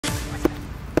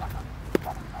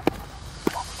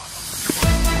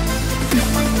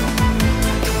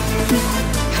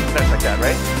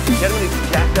Get him when he's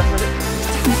jacked up with it.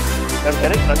 Let him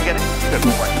get it, let him get it. Good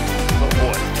boy. Good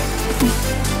boy.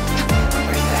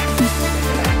 Where's that? Where's that?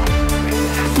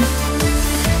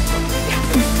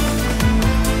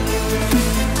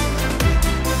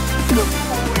 Good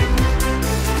boy.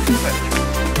 Good.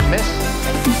 Miss.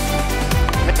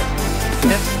 Miss.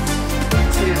 Miss.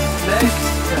 See his legs.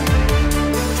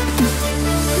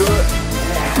 Good.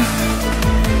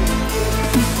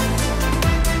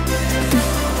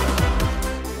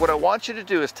 What I want you to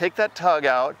do is take that tug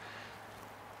out,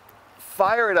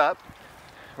 fire it up,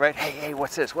 right? Hey, hey,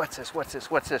 what's this? What's this? What's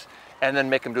this? What's this? And then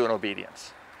make him do an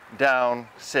obedience. Down,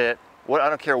 sit, what, I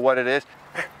don't care what it is.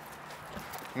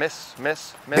 Miss,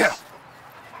 miss, miss. Down.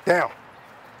 Down.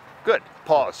 Good.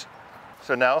 Pause.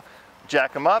 So now,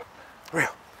 jack him up. Real.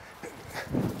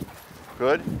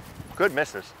 Good. Good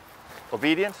misses.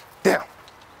 Obedience. Down.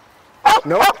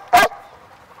 No.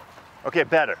 Okay,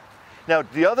 better. Now,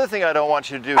 the other thing I don't want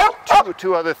you to do,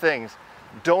 two other things.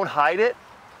 Don't hide it,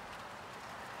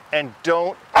 and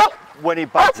don't, when he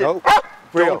bites it,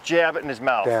 don't jab it in his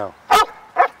mouth. Down.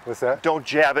 What's that? Don't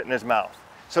jab it in his mouth.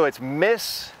 So it's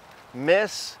miss,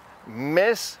 miss,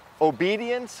 miss,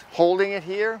 obedience, holding it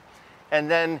here, and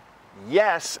then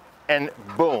yes, and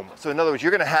boom. So in other words,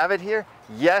 you're gonna have it here,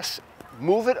 yes,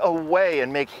 move it away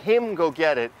and make him go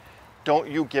get it. Don't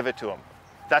you give it to him.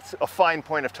 That's a fine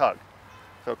point of tug.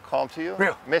 So calm to you.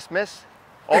 Real. Miss, miss.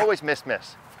 Always miss,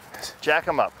 miss. Jack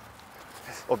him up.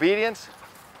 Obedience.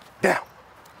 Down.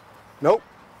 Nope.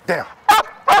 Down.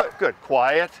 Good, good.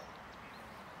 Quiet.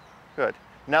 Good.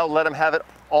 Now let him have it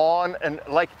on and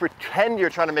like pretend you're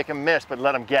trying to make him miss, but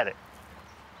let him get it.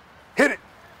 Hit it.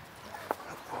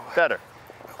 Better.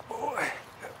 Boy.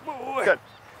 Boy. Good.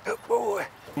 Boy.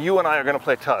 You and I are going to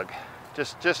play tug.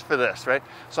 Just for this, right?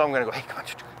 So I'm going to go, hey, come on,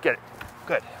 get it.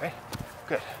 Good, right?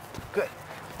 Good. Good.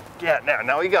 Yeah,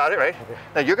 now you got it, right? Okay.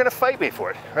 Now you're gonna fight me for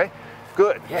it, right?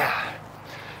 Good, yeah.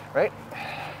 Right?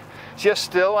 See how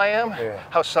still I am? Yeah.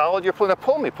 How solid you're pulling. Now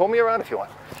pull me around if you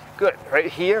want. Good,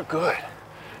 right here, good.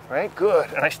 Right, good,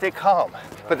 and I stay calm.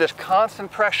 But there's constant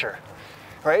pressure,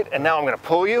 right? And now I'm gonna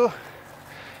pull you,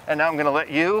 and now I'm gonna let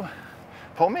you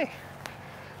pull me.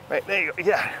 Right, there you go,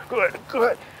 yeah, good,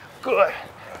 good, good,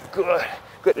 good,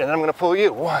 good. And then I'm gonna pull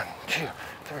you, 1, 2,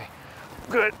 3,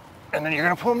 good. And then you're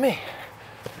gonna pull me.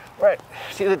 Right,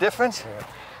 see the difference? Yeah.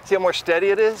 See how more steady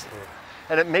it is?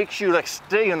 Yeah. And it makes you like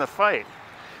stay in the fight.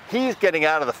 He's getting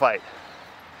out of the fight.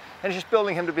 And it's just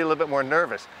building him to be a little bit more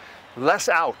nervous. Less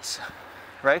outs,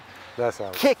 right? Less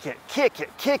outs. Kick it, kick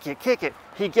it, kick it, kick it.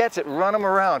 He gets it, run him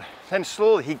around. Then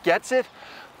slowly he gets it,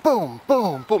 boom,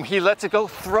 boom, boom. He lets it go,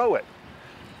 throw it,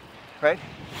 right?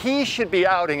 He should be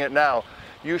outing it now.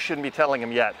 You shouldn't be telling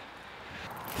him yet.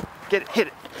 Get it, hit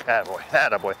it. Attaboy,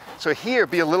 attaboy. So here,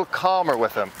 be a little calmer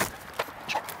with him.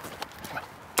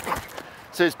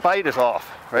 So his bite is off,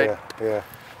 right? Yeah, yeah.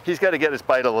 He's got to get his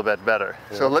bite a little bit better.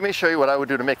 Yeah. So let me show you what I would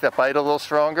do to make that bite a little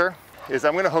stronger. Is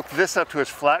I'm going to hook this up to his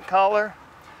flat collar,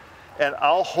 and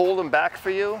I'll hold him back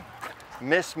for you.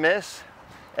 Miss, miss,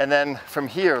 and then from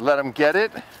here, let him get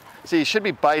it. See, he should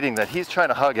be biting that. He's trying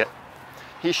to hug it.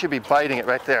 He should be biting it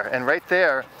right there. And right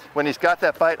there, when he's got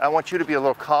that bite, I want you to be a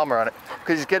little calmer on it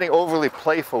because he's getting overly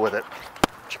playful with it.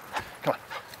 Come on.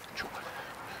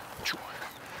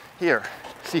 Here.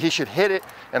 See, he should hit it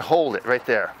and hold it right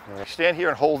there. Yeah. Stand here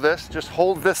and hold this. Just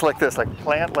hold this, like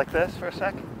plant like this for a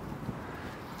sec.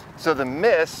 So the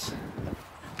miss,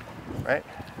 right?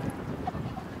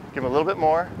 Give him a little bit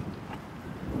more.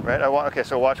 Right? Okay,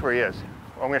 so watch where he is.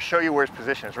 I'm going to show you where his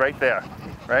position is, right there.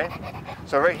 Right?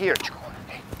 So right here.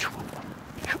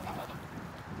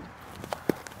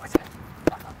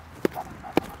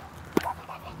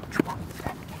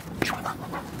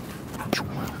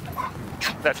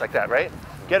 That's like that, right?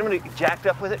 Get him jacked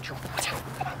up with it.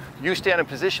 You stand in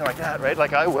position like that, right?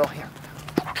 Like I will here.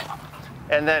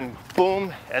 And then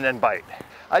boom, and then bite.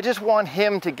 I just want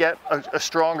him to get a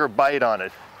stronger bite on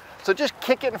it. So just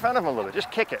kick it in front of him a little bit.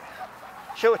 Just kick it.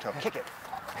 Show it to him. Kick it.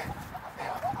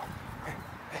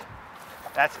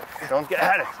 That's it. Don't get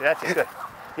at it. That's it. Good.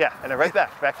 Yeah, and then right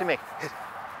back to me. Hit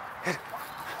it.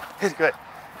 Hit it. Good.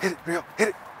 Hit it, Rio. Hit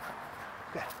it.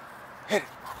 Good. Hit it.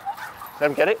 Let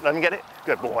him get it. Let him get it.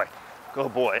 Good boy.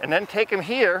 Good boy. And then take him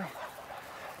here.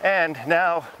 And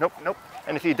now, nope.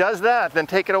 And if he does that, then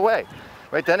take it away.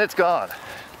 Right? Then it's gone.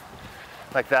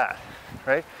 Like that.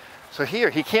 Right? So here,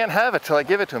 he can't have it till I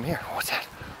give it to him. Here. What's that?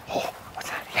 Oh, what's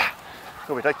that? Yeah.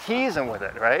 Go with. I tease him with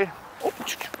it, right? Oh.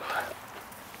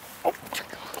 Oh.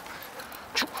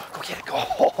 Go get it. Go.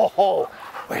 Oh.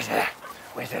 Where's it at?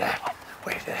 Where's it at?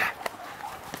 Where's it at?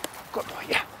 Good boy.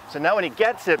 Yeah. So now when he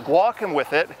gets it, walk him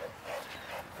with it.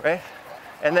 Right?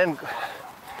 And then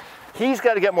He's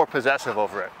got to get more possessive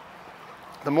over it.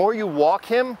 The more you walk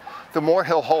him, the more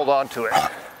he'll hold on to it.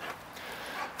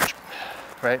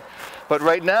 Right? But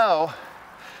right now,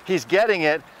 he's getting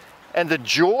it, and the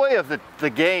joy of the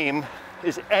game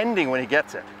is ending when he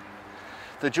gets it.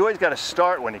 The joy's got to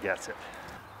start when he gets it.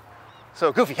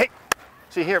 So Goofy, hey,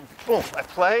 see here, boom, I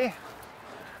play.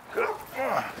 Good.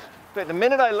 But the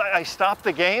minute I stop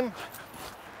the game,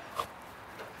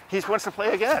 he wants to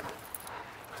play again.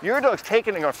 Your dog's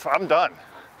taking it and going, I'm done.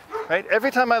 Right?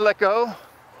 Every time I let go,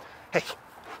 hey,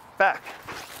 back.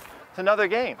 It's another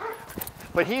game.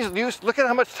 But he's used, look at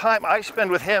how much time I spend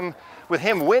with him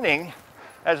winning,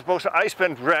 as opposed to I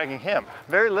spend dragging him.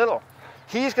 Very little.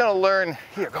 He's gonna learn,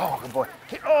 here, go, good boy.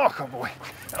 Oh, good boy.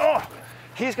 Oh,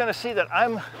 he's gonna see that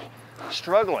I'm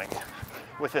struggling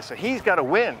with this, so he's gotta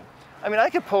win. I mean, I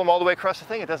could pull him all the way across the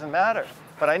thing, it doesn't matter,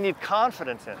 but I need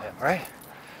confidence in him, right?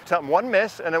 So one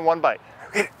miss and then one bite.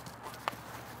 Hit it.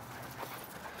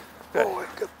 Good. Boy,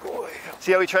 good boy.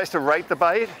 See how he tries to right the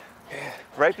bite? Yeah.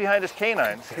 Right behind his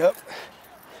canines. Yep.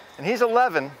 And he's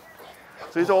 11,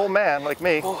 so he's an old man like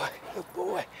me. Boy, good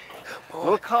boy. A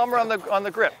little calmer on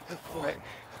the grip. Right?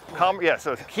 Calmer, yeah,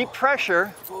 so keep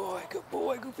pressure. Good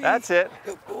boy, Goofy. That's it.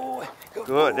 Good boy.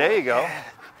 Good, there you go.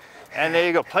 And there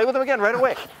you go. Play with him again right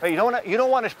away. Right, you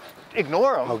don't want to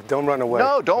ignore him. Oh, don't run away.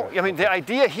 No, don't. Right. I mean, the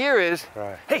idea here is,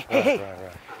 right. hey,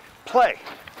 play.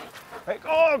 Right.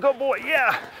 Oh, good boy,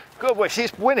 yeah. Good boy.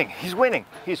 He's winning. He's winning.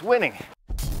 He's winning.